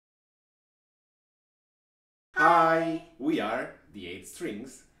Hi! We are the 8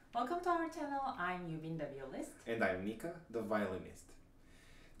 Strings. Welcome to our channel. I'm Yubin, the violist. And I'm Nika, the violinist.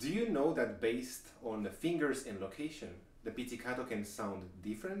 Do you know that based on the fingers and location, the pizzicato can sound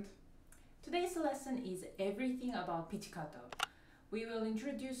different? Today's lesson is everything about pizzicato. We will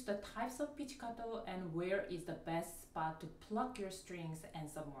introduce the types of pizzicato and where is the best spot to pluck your strings and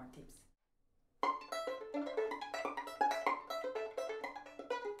some more tips.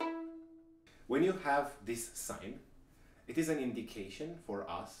 When you have this sign, it is an indication for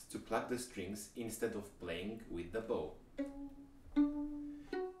us to pluck the strings instead of playing with the bow.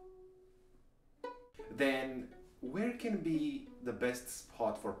 Then, where can be the best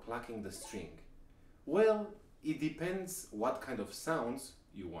spot for plucking the string? Well, it depends what kind of sounds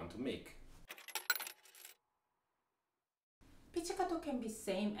you want to make. Pizzicato can be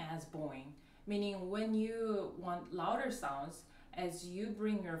same as bowing, meaning when you want louder sounds, as you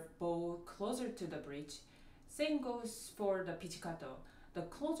bring your bow closer to the bridge. Same goes for the pizzicato. The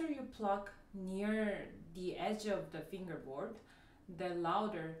closer you pluck near the edge of the fingerboard, the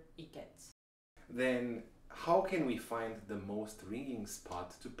louder it gets. Then, how can we find the most ringing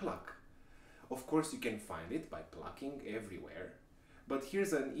spot to pluck? Of course, you can find it by plucking everywhere, but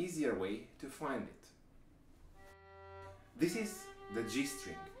here's an easier way to find it. This is the G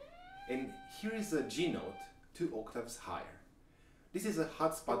string, and here is a G note 2 octaves higher. This is a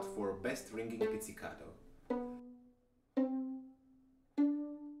hot spot for best ringing pizzicato.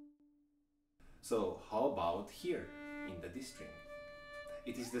 So how about here in the D string?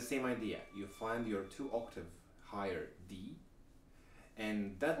 It is the same idea. You find your 2 octave higher D,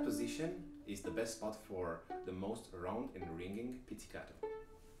 and that position is the best spot for the most round and ringing pizzicato.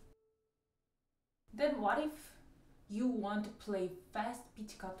 Then what if you want to play fast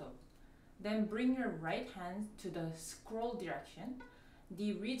pizzicato? Then bring your right hand to the scroll direction.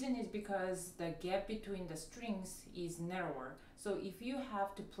 The reason is because the gap between the strings is narrower. So if you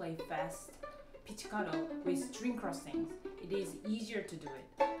have to play fast pizzicato with string crossings, it is easier to do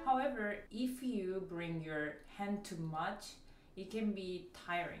it. However, if you bring your hand too much, it can be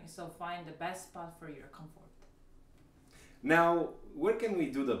tiring. So find the best spot for your comfort. Now, where can we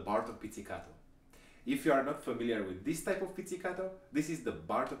do the Bartok pizzicato? If you are not familiar with this type of pizzicato, this is the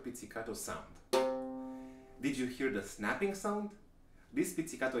Bartok pizzicato sound. Did you hear the snapping sound? This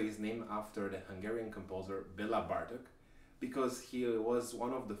pizzicato is named after the Hungarian composer Béla Bartók because he was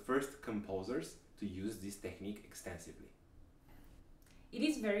one of the first composers to use this technique extensively. It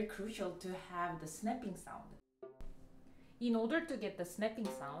is very crucial to have the snapping sound. In order to get the snapping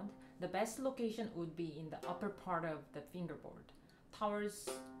sound, the best location would be in the upper part of the fingerboard, towards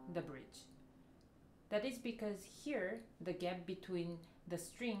the bridge. That is because here, the gap between the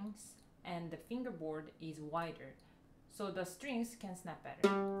strings and the fingerboard is wider, so the strings can snap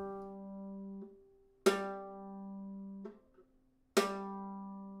better.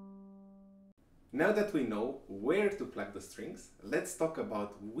 Now that we know where to pluck the strings, let's talk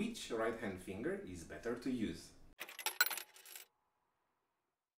about which right hand finger is better to use.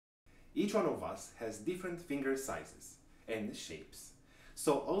 Each one of us has different finger sizes and shapes.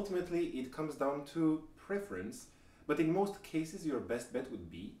 So ultimately it comes down to preference, but in most cases your best bet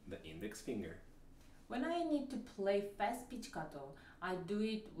would be the index finger. When I need to play fast pizzicato, I do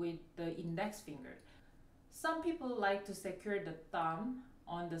it with the index finger. Some people like to secure the thumb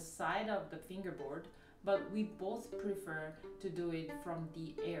on the side of the fingerboard, but we both prefer to do it from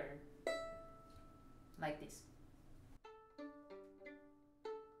the air, like this.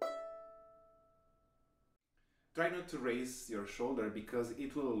 Try not to raise your shoulder because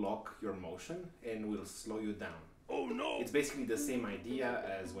it will lock your motion and will slow you down. Oh no! It's basically the same idea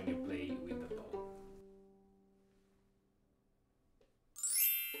as when you play with the bow.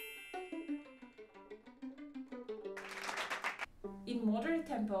 In moderate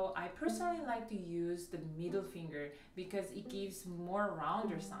tempo, I personally like to use the middle finger because it gives more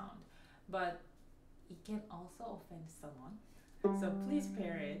rounder sound, but it can also offend someone. So please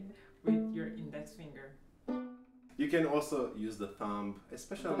pair it with your index finger. You can also use the thumb,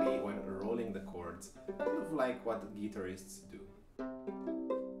 especially when rolling the chords, kind of like what guitarists do.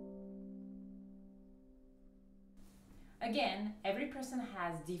 Again, every person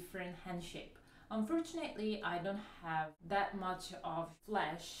has different hand shape. Unfortunately, I don't have that much of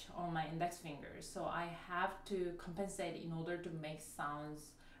flesh on my index finger, so I have to compensate in order to make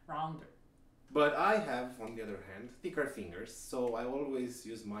sounds rounder. But I have, on the other hand, thicker fingers, so I always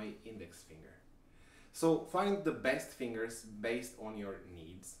use my index finger. So find the best fingers based on your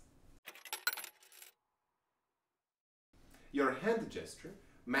needs. Your hand gesture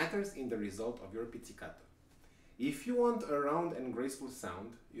matters in the result of your pizzicato. If you want a round and graceful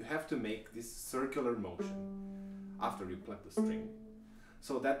sound, you have to make this circular motion after you pluck the string,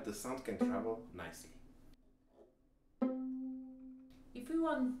 so that the sound can travel nicely. If you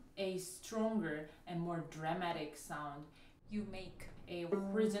want a stronger and more dramatic sound, you make a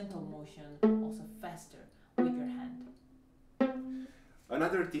horizontal motion also faster with your hand.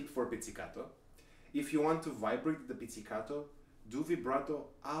 Another tip for pizzicato: if you want to vibrate the pizzicato, do vibrato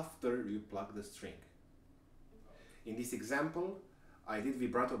after you pluck the string. In this example, I did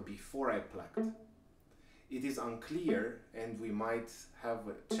vibrato before I plucked. It is unclear and we might have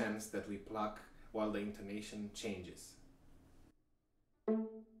a chance that we pluck while the intonation changes.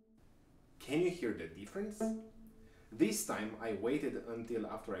 Can you hear the difference? This time I waited until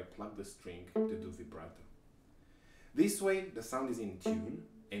after I plucked the string to do vibrato. This way the sound is in tune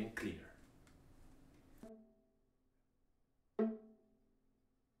and clear.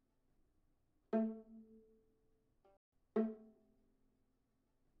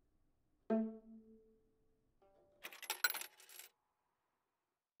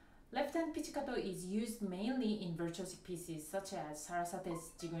 Left-hand pizzicato is used mainly in virtuosic pieces such as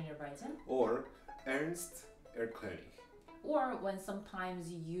Sarasate's Zigeunerweisen, Or Ernst Erlkönig. or when sometimes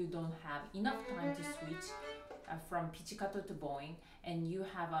you don't have enough time to switch from pizzicato to bowing and you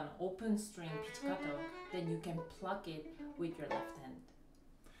have an open string pizzicato, then you can pluck it with your left hand.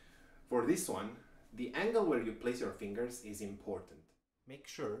 For this one, the angle where you place your fingers is important. Make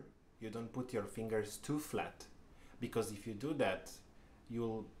sure you don't put your fingers too flat, because if you do that,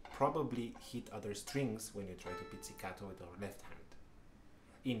 you'll probably hit other strings when you try to pizzicato with your left hand.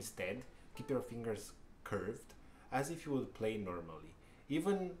 Instead, keep your fingers curved as if you would play normally,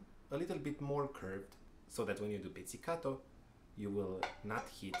 even a little bit more curved, so that when you do pizzicato, you will not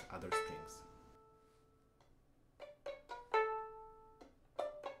hit other strings.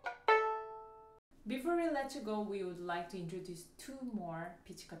 Before we let you go, we would like to introduce two more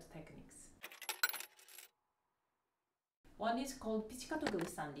pizzicato techniques. One is called pizzicato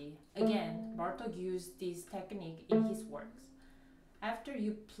glissandi. Again, Bartók used this technique in his works. After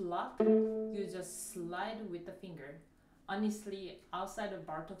you pluck, you just slide with the finger. Honestly, outside of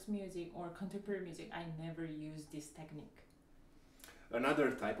Bartók's music or contemporary music, I never used this technique.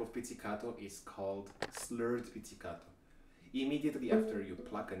 Another type of pizzicato is called slurred pizzicato. Immediately after you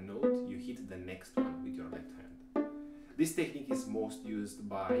pluck a note, you hit the next one with your left hand. This technique is most used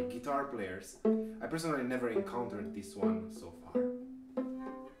by guitar players. I personally never encountered this one so far.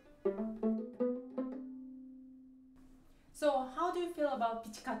 So how do you feel about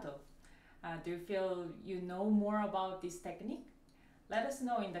pizzicato? Do you feel you know more about this technique? Let us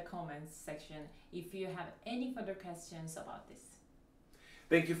know in the comments section if you have any further questions about this.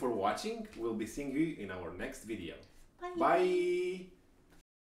 Thank you for watching. We'll be seeing you in our next video. Bye! Bye!